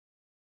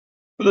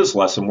For this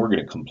lesson, we're going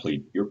to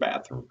complete your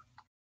bathroom.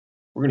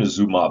 We're going to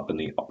zoom up in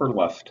the upper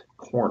left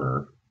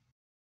corner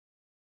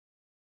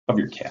of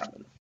your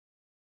cabin.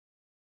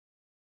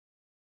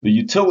 The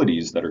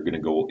utilities that are going to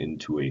go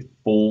into a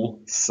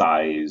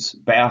full-size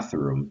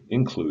bathroom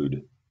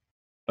include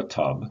a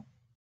tub,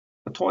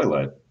 a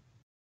toilet,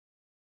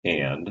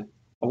 and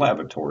a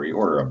lavatory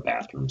or a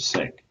bathroom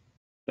sink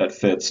that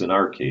fits, in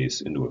our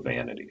case, into a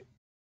vanity.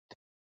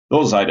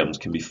 Those items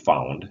can be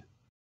found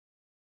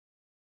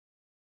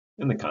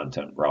in the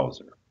content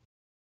browser.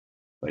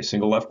 I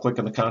single left click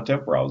on the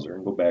content browser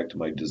and go back to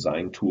my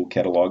design tool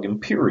catalog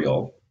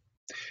Imperial,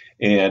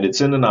 and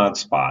it's in an odd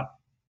spot,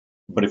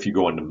 but if you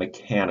go into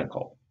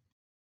mechanical,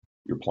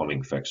 your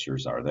plumbing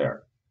fixtures are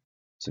there.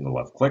 Single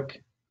left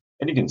click,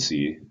 and you can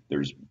see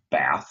there's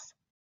bath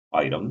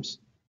items,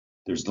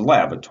 there's the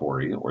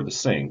lavatory or the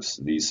sinks.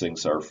 These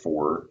sinks are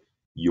for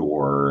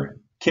your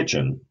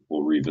kitchen.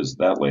 We'll revisit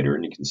that later,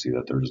 and you can see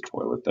that there's a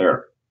toilet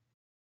there.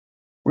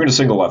 We're going to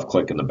single left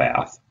click in the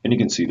bath, and you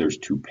can see there's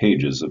 2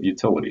 pages of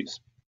utilities.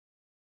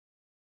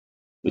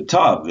 The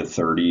tub, the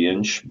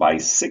 30-inch by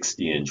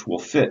 60-inch, will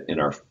fit in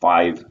our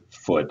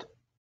 5-foot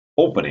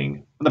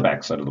opening on the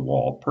back side of the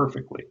wall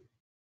perfectly,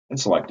 and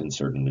select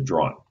Insert in the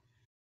drawing.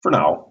 For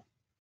now,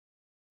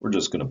 we're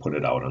just going to put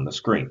it out on the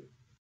screen,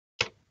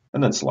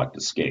 and then select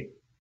Escape.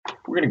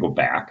 We're going to go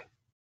back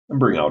and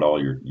bring out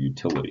all your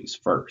utilities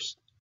first.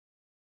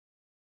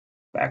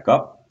 Back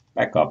up,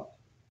 back up,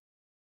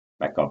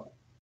 back up.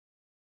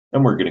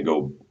 And we're going to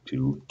go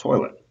to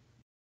toilet.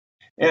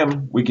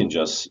 And we can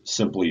just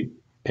simply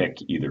pick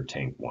either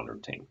tank 1 or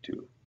tank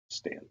 2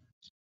 standards.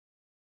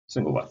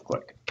 Single left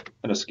click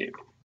and escape.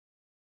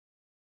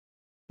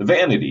 The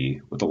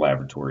vanity with the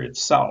lavatory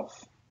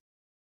itself,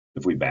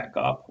 if we back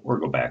up or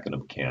go back into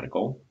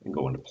mechanical and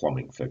go into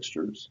plumbing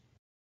fixtures,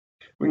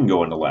 we can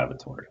go into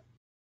lavatory.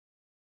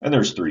 And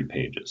there's 3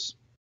 pages.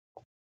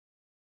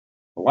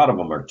 A lot of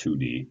them are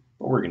 2D,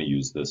 but we're going to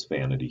use this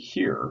vanity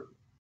here.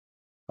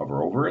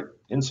 Hover over it,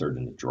 insert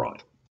in the drawing,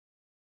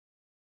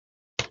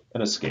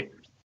 and escape.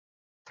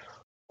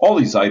 All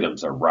these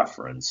items are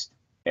referenced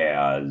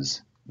as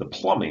the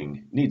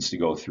plumbing needs to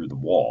go through the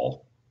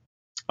wall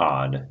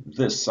on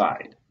this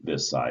side, and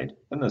this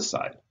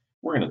side.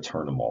 We're going to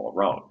turn them all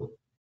around.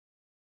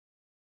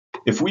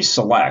 If we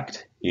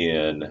select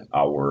in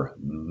our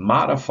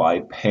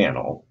modified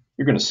panel,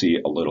 you're going to see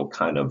a little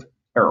kind of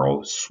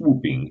arrow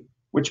swooping,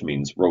 which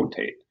means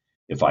rotate.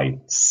 If I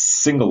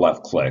single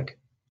left click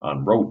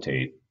on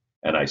rotate,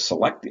 and I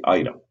select the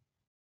item.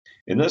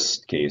 In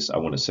this case, I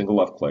want to single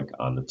left click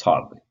on the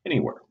tub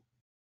anywhere.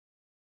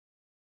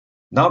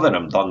 Now that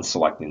I'm done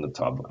selecting the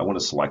tub, I want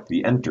to select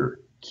the Enter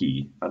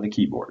key on the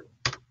keyboard.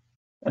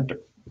 Enter.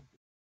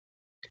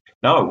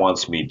 Now it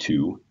wants me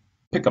to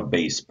pick a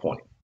base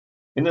point.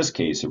 In this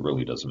case, it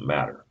really doesn't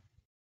matter.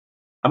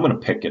 I'm going to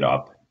pick it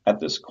up at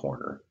this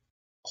corner,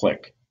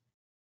 click,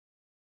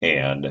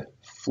 and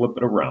flip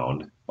it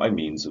around by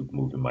means of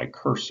moving my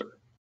cursor.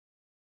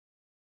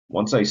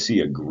 Once I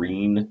see a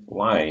green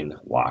line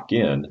lock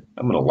in,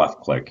 I'm going to left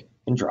click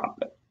and drop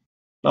it.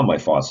 Now my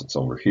faucet's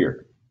over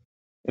here.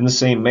 In the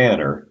same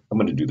manner, I'm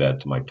going to do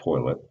that to my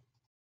toilet.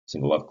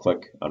 Single left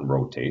click on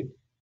rotate,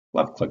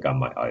 left click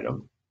on my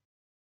item,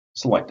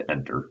 select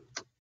Enter,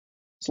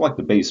 select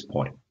the base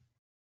point.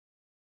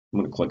 I'm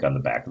going to click on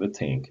the back of the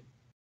tank,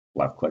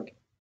 left click,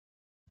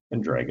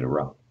 and drag it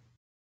around.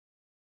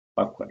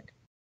 Left click.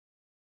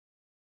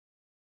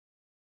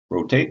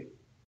 Rotate,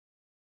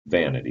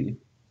 vanity,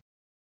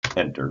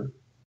 Enter,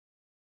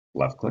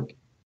 left click,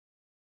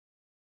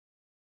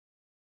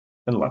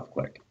 and left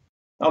click.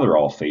 Now they're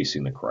all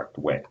facing the correct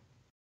way.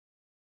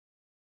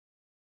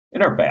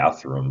 In our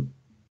bathroom,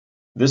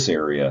 this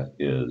area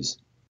is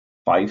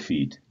 5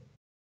 feet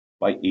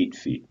by 8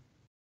 feet.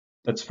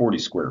 That's 40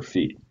 square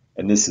feet.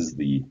 And this is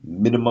the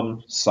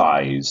minimum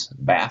size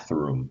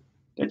bathroom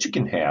that you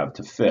can have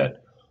to fit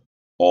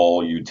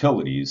all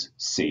utilities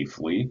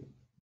safely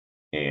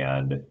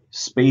and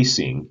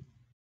spacing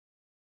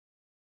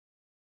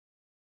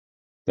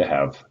to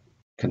have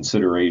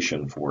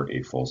consideration for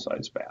a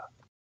full-size bath.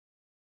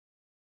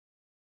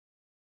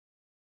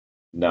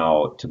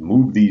 Now, to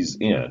move these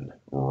in,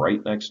 right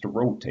next to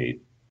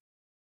rotate,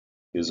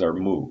 is our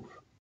move.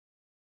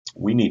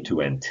 We need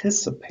to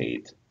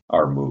anticipate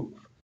our move.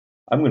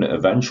 I'm going to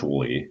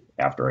eventually,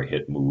 after I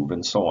hit move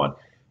and so on,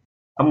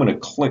 I'm going to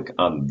click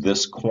on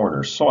this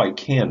corner so I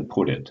can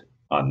put it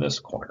on this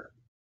corner.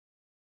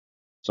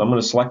 So I'm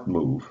going to select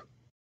move,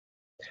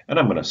 and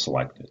I'm going to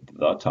select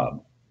the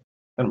tub,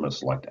 and I'm going to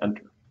select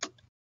Enter.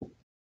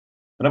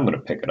 And I'm going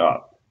to pick it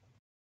up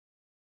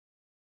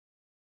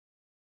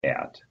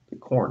at the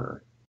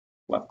corner,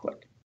 left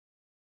click.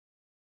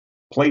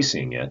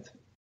 Placing it,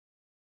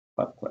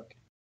 left click.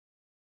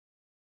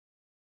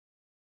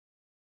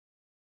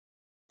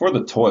 For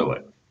the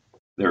toilet,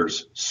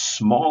 there's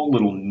small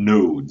little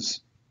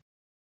nodes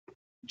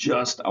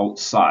just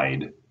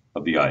outside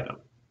of the item.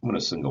 I'm going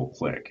to single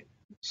click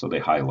so they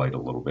highlight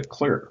a little bit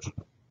clearer.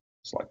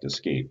 Select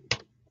Escape.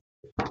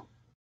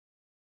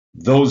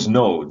 Those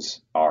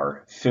nodes are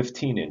are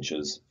 15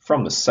 inches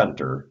from the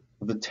center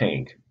of the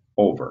tank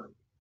over.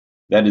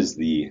 That is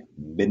the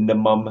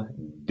minimum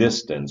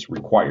distance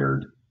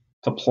required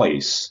to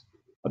place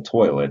a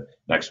toilet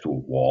next to a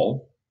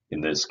wall,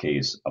 in this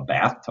case a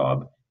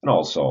bathtub, and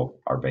also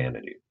our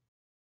vanity.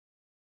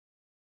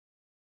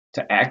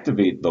 To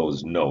activate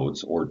those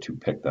nodes or to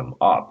pick them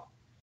up,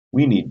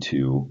 we need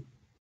to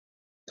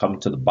come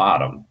to the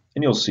bottom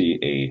and you'll see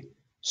a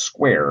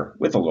square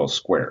with a little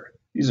square.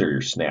 These are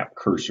your snap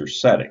cursor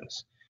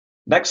settings.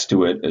 Next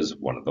to it is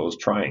one of those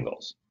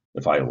triangles.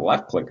 If I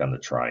left click on the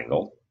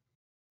triangle,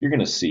 you're going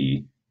to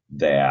see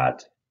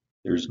that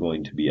there's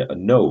going to be a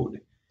node.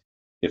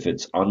 If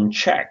it's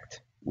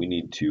unchecked, we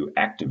need to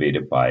activate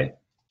it by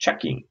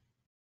checking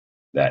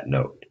that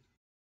node.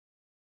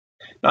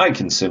 Now I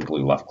can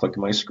simply left click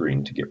my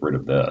screen to get rid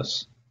of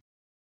this,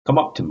 come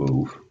up to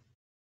move,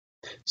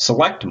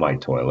 select my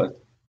toilet,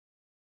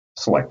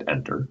 select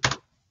enter,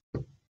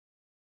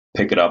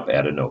 pick it up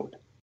at a node.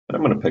 And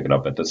I'm going to pick it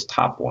up at this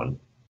top one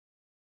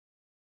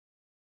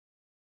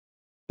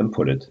and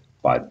put it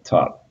by the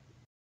tub.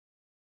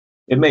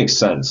 It makes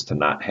sense to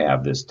not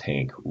have this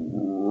tank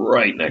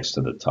right next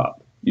to the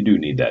tub. You do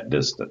need that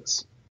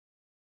distance.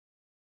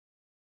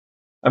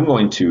 I'm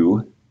going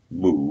to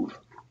move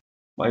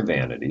my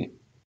vanity,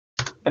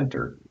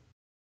 enter.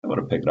 I'm going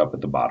to pick it up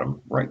at the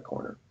bottom right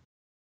corner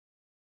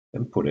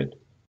and put it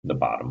in the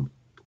bottom.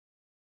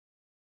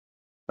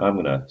 I'm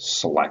going to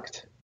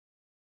select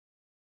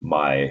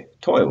my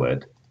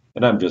toilet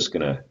and I'm just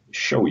going to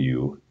show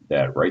you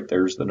that right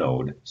there's the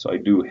node. So I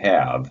do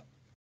have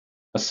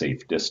a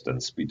safe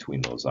distance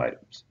between those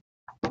items.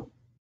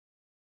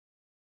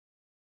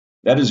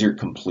 That is your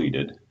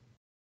completed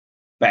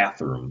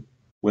bathroom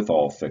with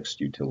all fixed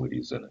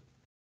utilities in it.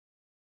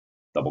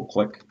 Double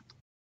click